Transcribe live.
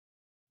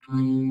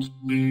Drones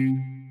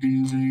made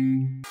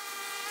easy.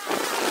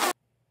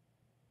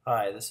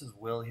 Hi, this is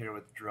Will here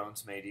with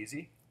Drones Made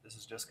Easy. This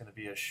is just going to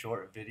be a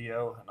short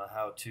video on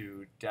how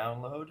to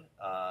download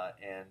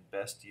and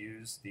best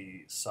use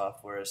the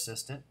Software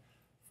Assistant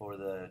for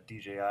the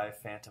DJI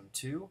Phantom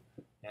 2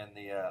 and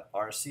the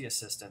RC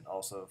Assistant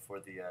also for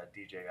the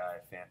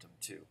DJI Phantom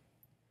 2.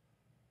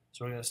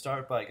 So we're going to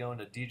start by going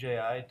to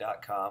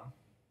DJI.com,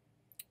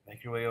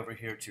 make your way over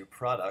here to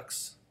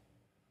Products,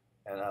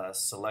 and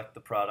select the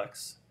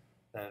products,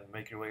 then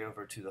make your way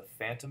over to the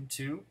Phantom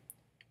 2,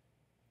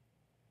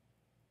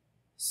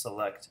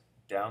 select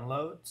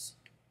Downloads,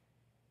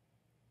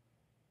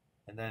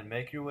 and then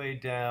make your way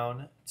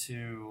down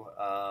to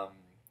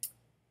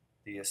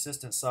the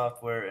Assistant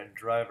Software and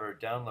Driver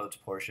Downloads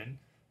portion.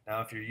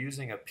 Now if you're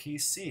using a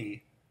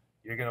PC,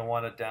 you're going to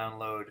want to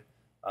download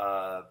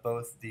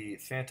both the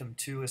Phantom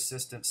 2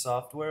 Assistant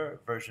software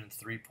version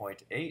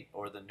 3.8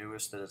 or the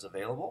newest that is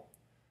available.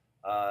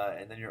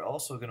 And then you're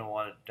also going to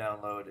want to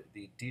download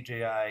the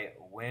DJI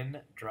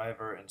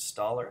WinDriver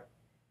Installer.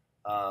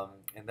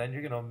 And then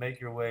you're going to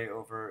make your way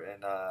over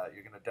and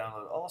you're going to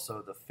download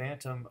also the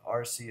Phantom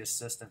RC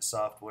Assistant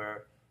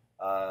software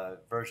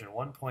version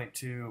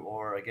 1.2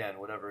 or again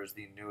whatever is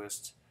the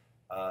newest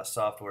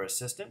software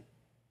assistant.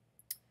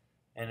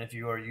 And if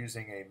you are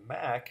using a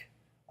Mac,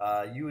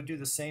 you would do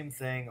the same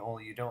thing,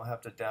 only you don't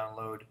have to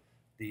download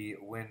the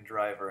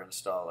WinDriver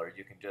installer.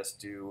 You can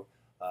just do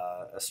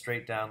a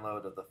straight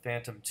download of the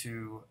Phantom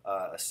 2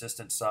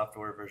 Assistant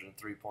software version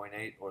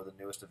 3.8 or the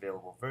newest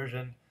available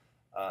version,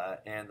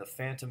 and the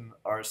Phantom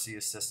RC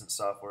Assistant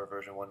software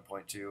version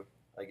 1.2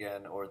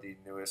 again or the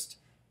newest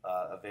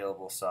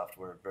available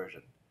software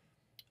version.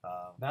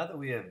 Now that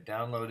we have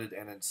downloaded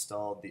and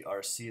installed the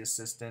RC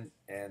Assistant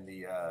and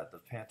the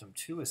Phantom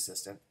 2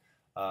 Assistant,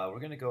 we're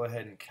going to go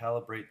ahead and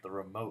calibrate the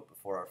remote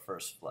before our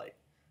first flight.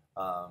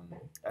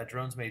 At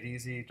Drones Made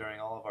Easy, during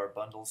all of our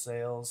bundle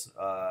sales,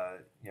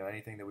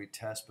 anything that we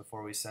test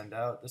before we send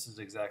out, this is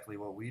exactly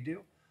what we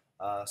do.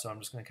 So I'm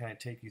just going to kind of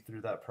take you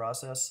through that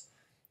process.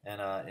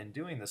 And in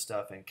doing this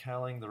stuff and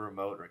calibrating the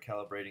remote or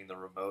calibrating the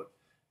remote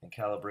and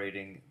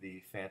calibrating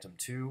the Phantom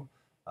 2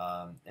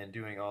 and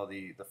doing all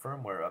the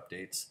firmware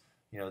updates,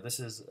 this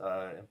is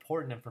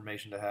important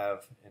information to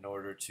have in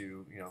order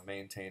to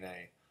maintain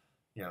a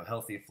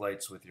healthy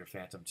flights with your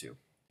Phantom 2.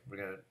 We're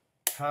going to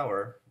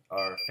power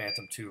our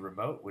Phantom 2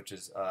 remote, which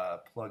is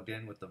plugged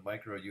in with the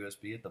micro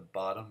USB at the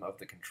bottom of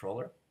the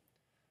controller.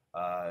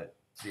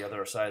 The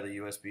other side of the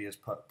USB is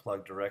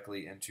plugged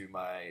directly into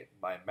my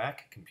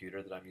Mac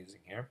computer that I'm using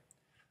here.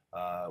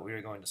 We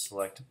are going to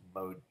select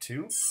Mode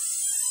 2.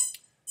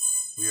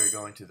 We are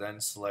going to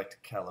then select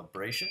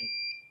Calibration.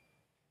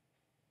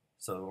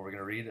 So we're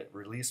going to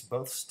release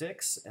both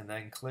sticks and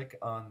then click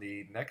on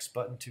the next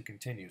button to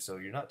continue. So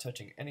you're not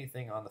touching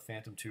anything on the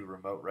Phantom 2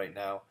 remote right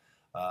now.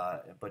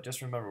 But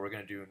just remember, we're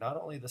going to do not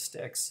only the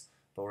sticks,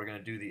 but we're going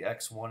to do the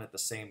X1 at the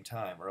same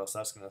time, or else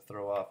that's going to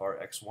throw off our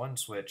X1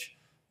 switch,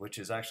 which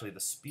is actually the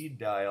speed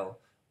dial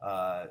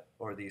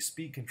or the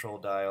speed control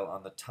dial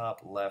on the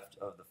top left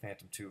of the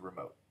Phantom 2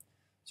 remote.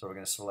 So we're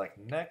going to select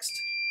Next,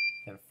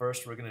 and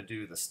first we're going to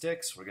do the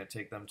sticks. We're going to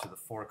take them to the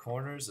four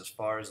corners as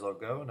far as they'll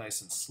go,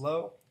 nice and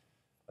slow,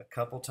 a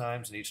couple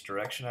times in each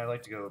direction. I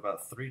like to go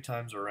about 3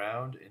 times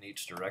around in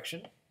each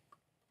direction.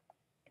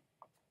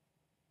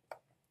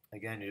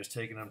 Again, you're just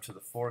taking them to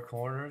the four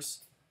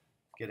corners,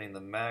 getting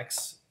the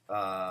max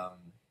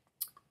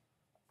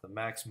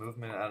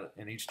movement out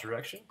in each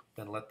direction,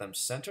 then let them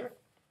center.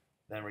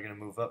 Then we're going to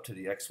move up to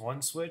the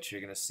X1 switch.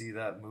 You're going to see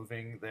that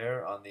moving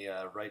there on the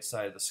right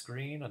side of the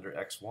screen under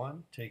X1,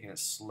 taking it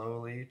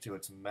slowly to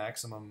its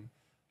maximum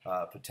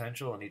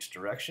potential in each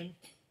direction.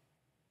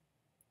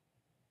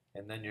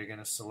 And then you're going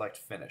to select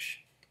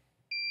Finish.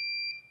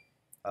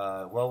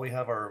 While we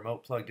have our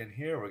remote plugged in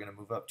here, we're going to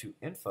move up to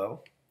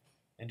Info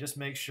and just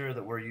make sure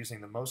that we're using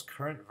the most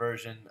current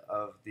version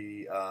of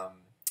the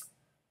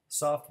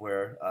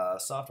software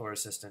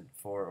assistant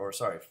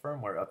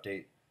firmware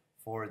update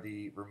for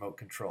the remote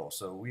control.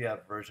 So we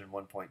have version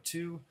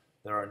 1.2.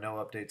 There are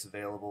no updates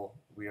available.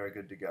 We are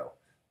good to go.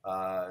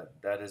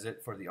 That is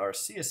it for the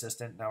RC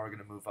Assistant. Now we're going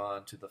to move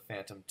on to the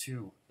Phantom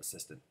 2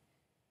 Assistant.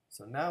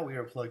 So now we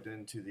are plugged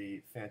into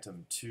the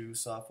Phantom 2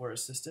 Software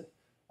Assistant.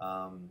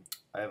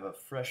 I have a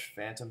fresh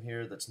Phantom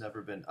here that's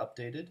never been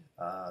updated,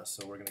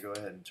 so we're going to go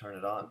ahead and turn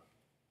it on.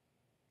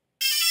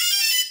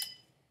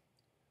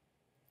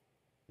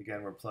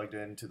 Again, we're plugged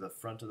into the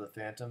front of the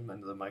Phantom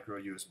into the micro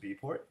USB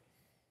port.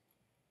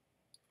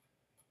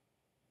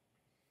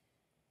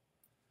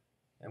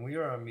 And we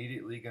are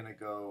immediately going to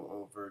go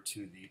over to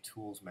the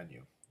Tools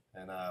menu.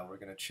 And we're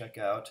going to check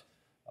out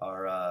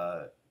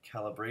our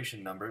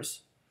calibration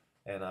numbers.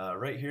 And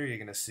right here you're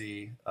going to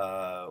see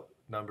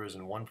numbers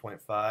in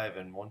 1.5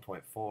 and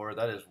 1.4.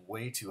 That is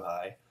way too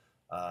high.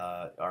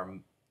 Our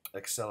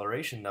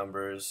acceleration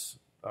numbers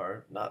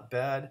are not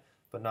bad,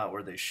 but not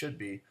where they should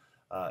be.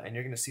 And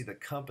you're going to see the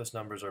compass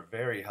numbers are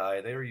very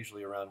high. They are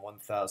usually around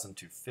 1,000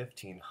 to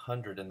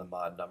 1,500 in the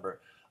mod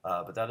number.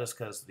 But that is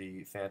because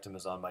the Phantom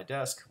is on my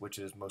desk, which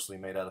is mostly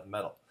made out of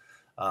metal.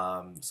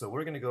 So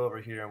we're going to go over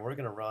here and we're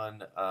going to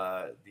run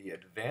the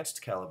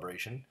advanced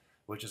calibration,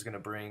 which is going to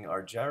bring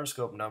our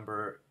gyroscope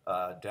number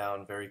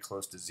down very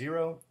close to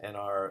 0 and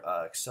our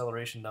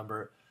acceleration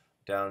number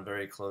down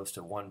very close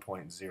to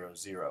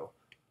 1.00.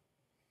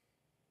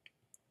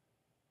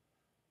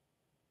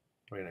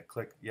 We're going to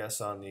click yes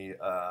on the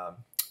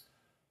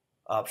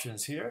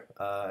options here.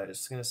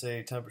 It's going to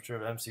say temperature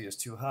of MC is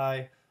too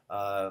high.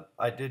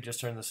 I did just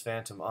turn this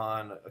Phantom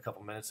on a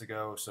couple minutes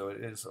ago, so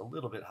it is a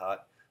little bit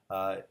hot.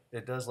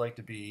 It does like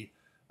to be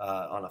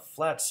on a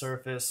flat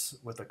surface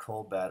with a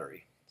cold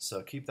battery.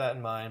 So keep that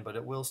in mind, but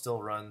it will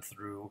still run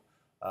through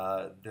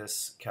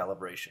this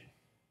calibration.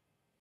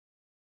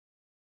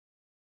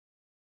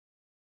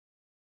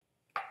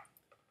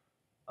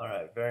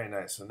 Alright, very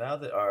nice. So now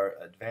that our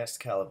advanced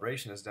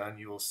calibration is done,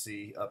 you will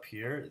see up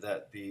here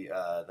that the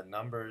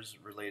numbers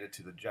related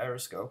to the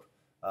gyroscope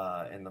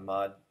in the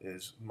mod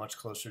is much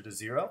closer to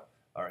 0.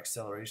 Our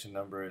acceleration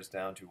number is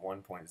down to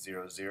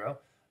 1.00.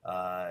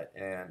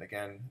 And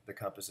again, the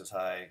compass is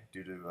high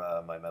due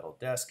to my metal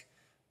desk.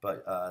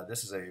 But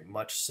this is a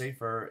much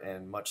safer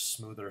and much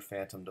smoother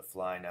Phantom to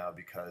fly now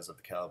because of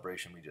the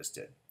calibration we just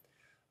did.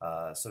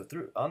 So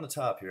on the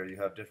top here, you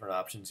have different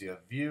options. You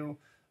have view.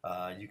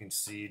 You can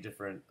see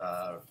different,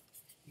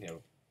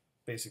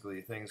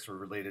 basically things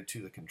related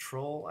to the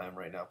control. I am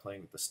right now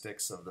playing with the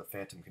sticks of the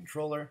Phantom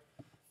controller.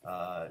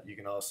 You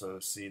can also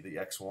see the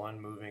X1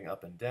 moving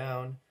up and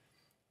down.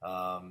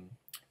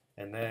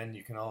 And then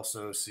you can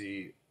also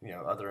see,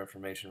 other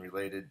information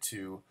related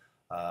to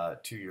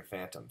your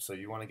Phantom. So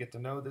you want to get to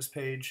know this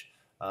page,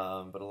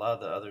 but a lot of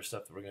the other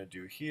stuff that we're going to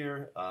do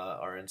here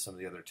are in some of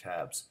the other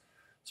tabs.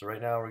 So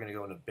right now we're going to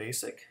go into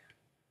Basic.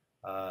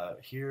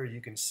 Here you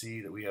can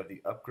see that we have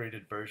the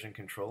upgraded version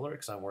controller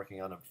because I'm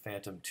working on a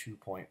Phantom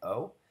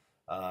 2.0.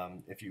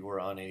 If you were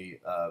on a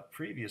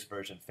previous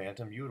version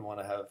Phantom, you would want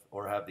to have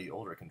the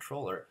older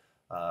controller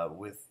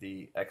with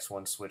the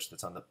X1 switch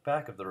that's on the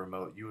back of the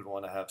remote. You would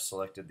want to have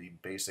selected the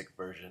basic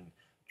version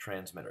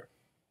transmitter.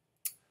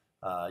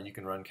 You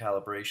can run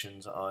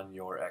calibrations on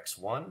your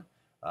X1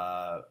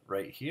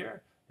 right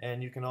here,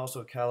 and you can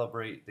also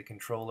calibrate the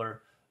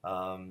controller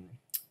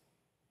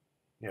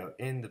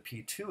in the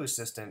P2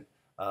 Assistant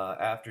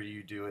after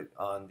you do it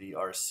on the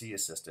RC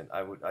Assistant.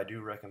 I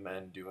do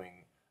recommend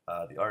doing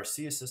the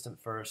RC Assistant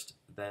first,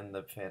 then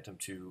the Phantom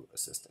 2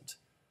 Assistant.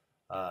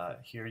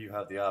 Here you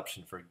have the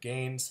option for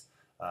gains.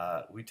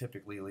 We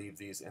typically leave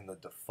these in the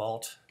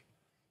default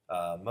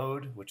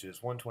mode, which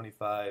is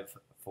 125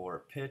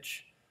 for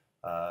pitch,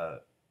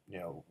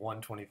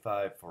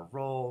 125 for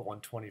roll,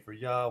 120 for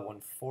yaw,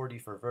 140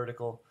 for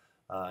vertical,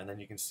 and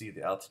then you can see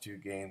the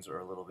altitude gains are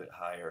a little bit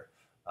higher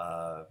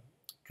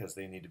because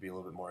they need to be a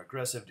little bit more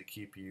aggressive to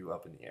keep you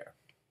up in the air.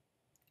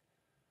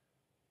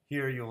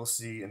 Here you will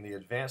see in the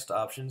advanced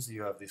options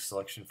you have the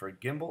selection for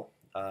gimbal.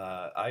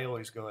 I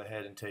always go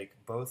ahead and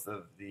take both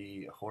of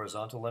the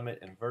horizontal limit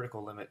and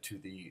vertical limit to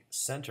the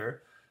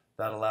center.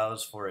 That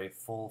allows for a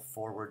full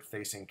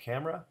forward-facing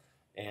camera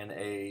and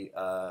a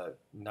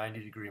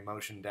 90-degree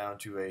motion down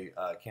to a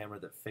camera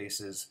that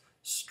faces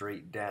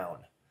straight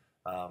down.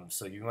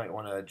 So you might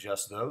want to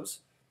adjust those,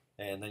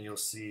 and then you'll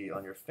see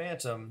on your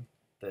Phantom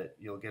that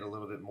you'll get a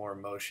little bit more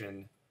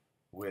motion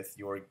with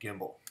your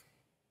gimbal.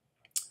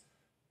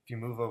 If you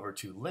move over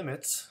to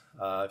limits,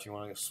 if you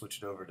want to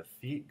switch it over to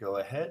feet, go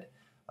ahead.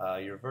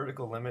 Your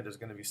vertical limit is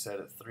going to be set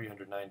at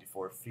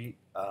 394 feet.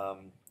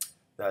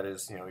 That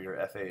is, your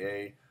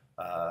FAA,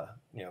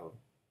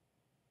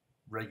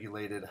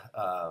 regulated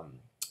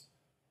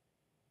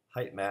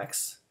height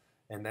max.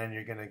 And then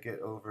you're going to get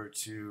over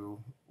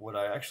to what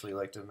I actually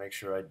like to make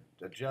sure I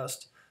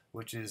adjust,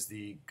 which is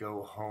the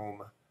go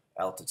home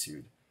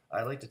altitude.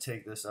 I like to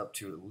take this up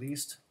to at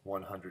least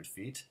 100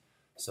 feet.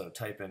 So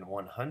type in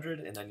 100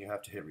 and then you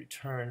have to hit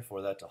return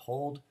for that to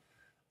hold.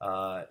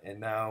 And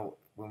now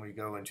when we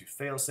go into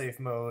fail-safe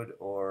mode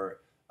or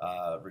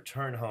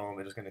return home,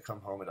 it is going to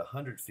come home at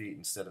 100 feet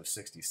instead of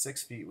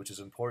 66 feet, which is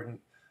important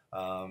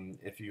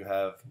if you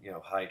have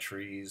high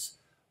trees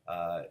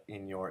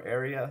in your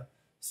area.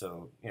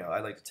 So I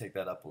like to take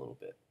that up a little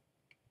bit.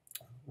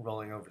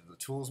 Rolling over to the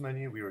tools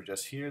menu, we were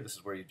just here. This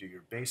is where you do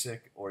your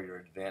basic or your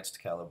advanced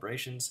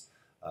calibrations.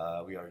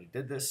 We already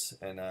did this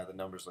and the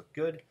numbers look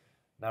good.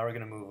 Now we're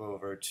going to move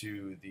over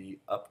to the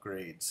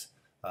upgrades.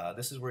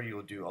 This is where you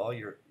will do all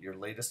your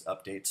latest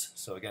updates.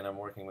 So again, I'm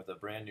working with a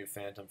brand new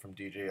Phantom from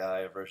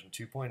DJI version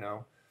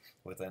 2.0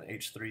 with an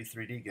H3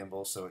 3D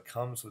gimbal, so it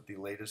comes with the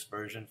latest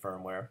version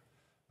firmware.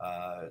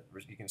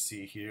 You can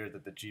see here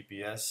that the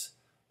GPS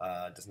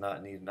does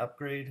not need an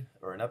upgrade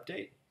or an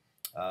update.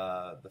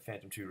 The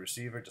Phantom 2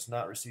 receiver does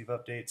not receive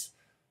updates.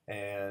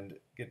 And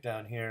get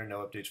down here, no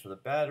updates for the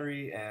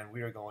battery, and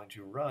we are going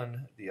to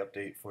run the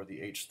update for the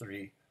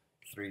H3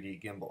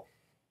 3D gimbal.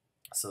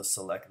 So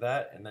select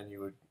that, and then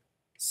you would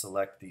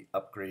select the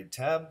upgrade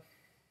tab.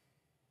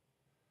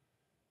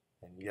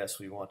 And yes,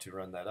 we want to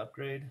run that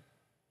upgrade.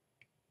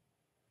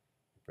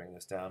 Bring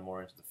this down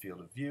more into the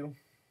field of view.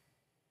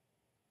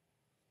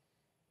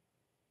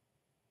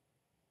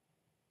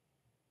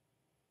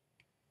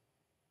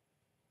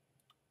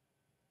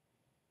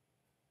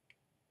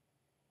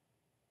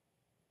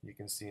 you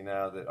can see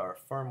now that our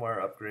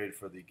firmware upgrade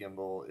for the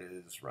gimbal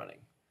is running.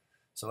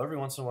 So every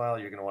once in a while,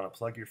 you're going to want to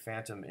plug your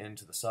Phantom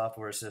into the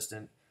Software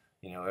Assistant,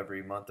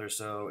 every month or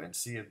so, and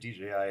see if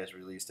DJI has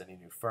released any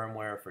new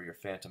firmware for your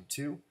Phantom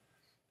 2.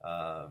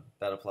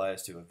 That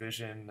applies to a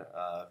Vision,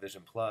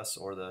 Vision Plus,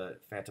 or the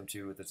Phantom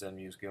 2 with its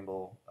Zenmuse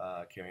gimbal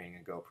carrying a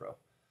GoPro.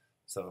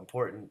 So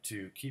important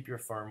to keep your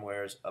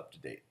firmwares up to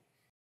date.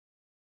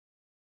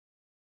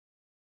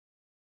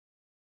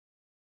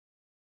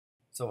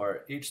 So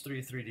our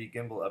H3 3D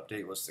gimbal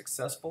update was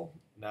successful.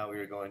 Now we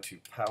are going to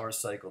power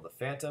cycle the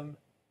Phantom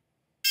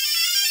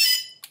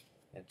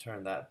and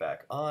turn that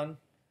back on.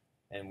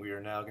 And we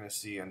are now going to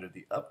see under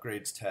the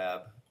Upgrades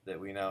tab that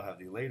we now have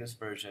the latest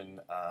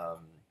version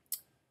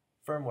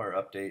firmware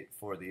update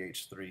for the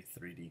H3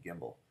 3D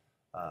gimbal.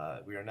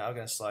 We are now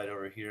going to slide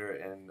over here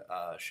and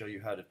show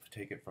you how to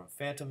take it from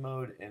Phantom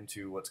mode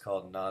into what's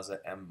called NASA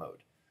M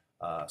mode.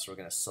 So we're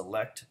going to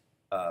select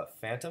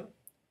Phantom.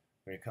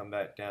 We're going to come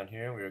back down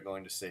here and we are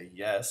going to say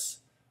yes.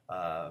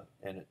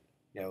 And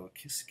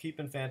keep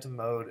in Phantom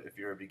mode if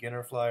you're a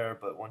beginner flyer,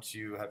 but once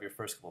you have your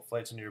first couple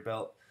flights under your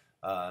belt,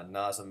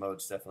 NASA mode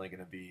is definitely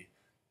going to be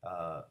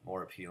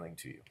more appealing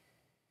to you.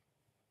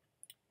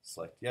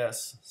 Select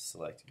yes,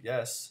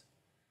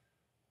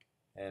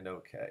 and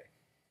OK.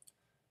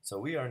 So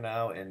we are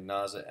now in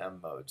NASA M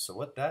mode. So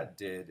what that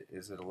did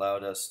is it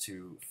allowed us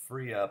to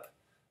free up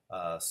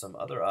some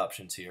other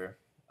options here,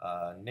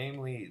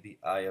 namely the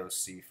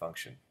IOC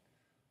function.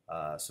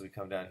 So we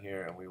come down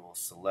here and we will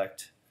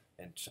select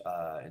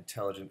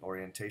Intelligent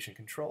Orientation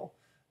Control.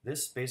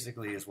 This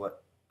basically is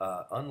what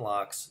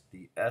unlocks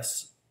the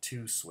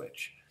S2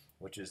 switch,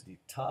 which is the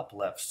top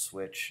left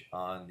switch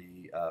on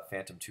the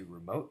Phantom 2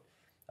 remote.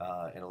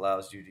 It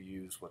allows you to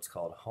use what's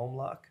called home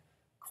lock,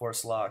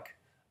 course lock,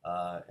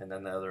 and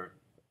then the other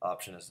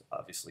option is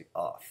obviously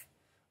off.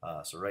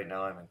 So right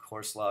now I'm in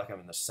course lock. I'm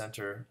in the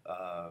center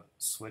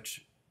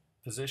switch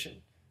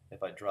position.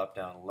 If I drop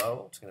down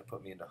low, it's going to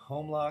put me into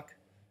home lock.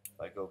 If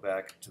I go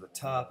back to the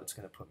top, it's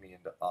going to put me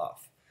into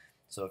off.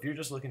 So if you're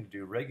just looking to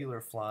do regular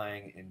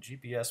flying in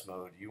GPS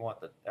mode, you want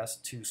the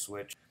S2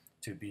 switch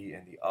to be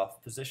in the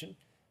off position,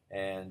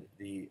 and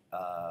the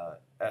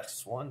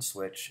S1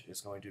 switch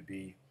is going to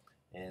be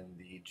in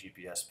the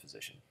GPS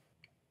position.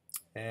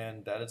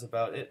 And that is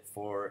about it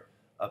for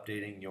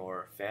updating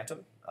your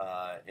Phantom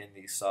in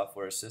the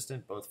Software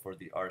Assistant, both for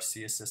the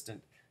RC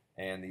Assistant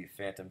and the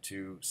Phantom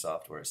 2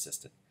 Software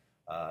Assistant.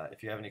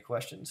 If you have any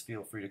questions,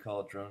 feel free to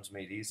call Drones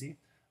Made Easy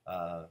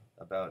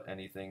about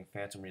anything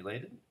Phantom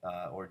related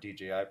or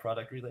DJI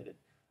product related.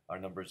 Our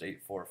number is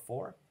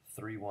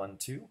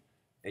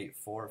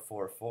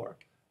 844-312-8444.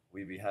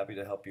 We'd be happy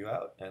to help you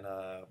out, and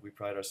we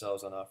pride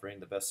ourselves on offering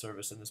the best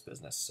service in this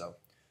business. So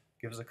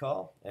give us a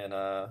call, and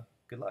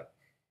good luck.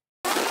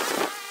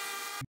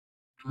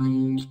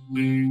 Drones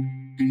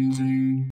Made Easy.